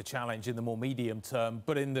 is the challenge in the more medium term.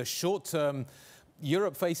 But in the short term,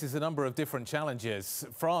 Europe faces a number of different challenges.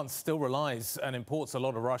 France still relies and imports a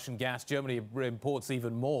lot of Russian gas. Germany imports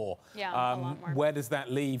even more. Yeah, a lot more. Where does that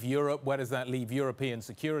leave Europe? Where does that leave European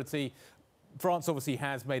security? France obviously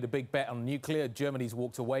has made a big bet on nuclear. Germany's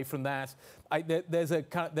walked away from that. There's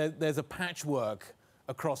a patchwork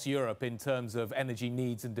across Europe in terms of energy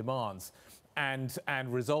needs and demands. And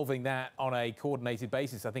resolving that on a coordinated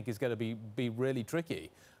basis, I think, is going to be really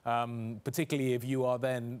tricky, particularly if you are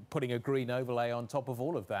then putting a green overlay on top of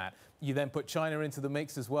all of that. You then put China into the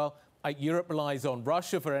mix as well. Europe relies on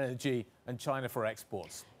Russia for energy and China for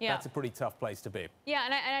exports. Yeah. That's a pretty tough place to be. Yeah,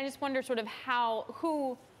 and I just wonder sort of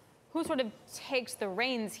who sort of takes the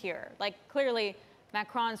reins here? Like, clearly,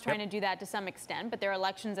 Macron's trying to do that to some extent, but there are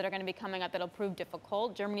elections that are going to be coming up that'll prove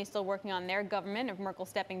difficult. Germany's still working on their government, if Merkel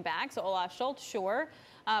stepping back. So Olaf Scholz, sure,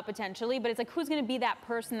 potentially. But it's like, who's going to be that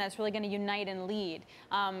person that's really going to unite and lead?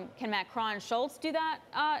 Can Macron and Scholz do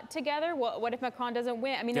that together? What if Macron doesn't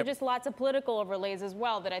win? I mean, there are just lots of political overlays as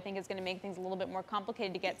well that I think is going to make things a little bit more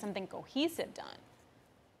complicated to get something cohesive done.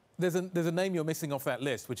 There's a name you're missing off that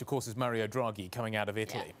list, which, of course, is Mario Draghi coming out of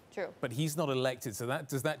Italy. Yeah, true. But he's not elected, so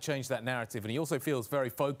does that change that narrative? And he also feels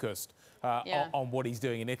very focused on what he's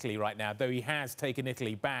doing in Italy right now, though he has taken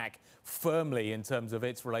Italy back firmly in terms of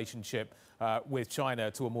its relationship with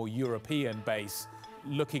China to a more European base,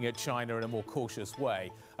 looking at China in a more cautious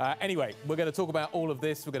way. Anyway, we're going to talk about all of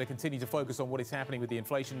this. We're going to continue to focus on what is happening with the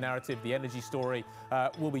inflation narrative, the energy story.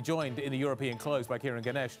 We'll be joined in the European close by Kiran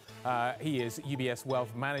Ganesh. He is UBS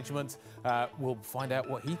Wealth Management. We'll find out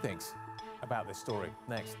what he thinks about this story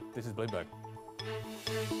next. This is Bloomberg.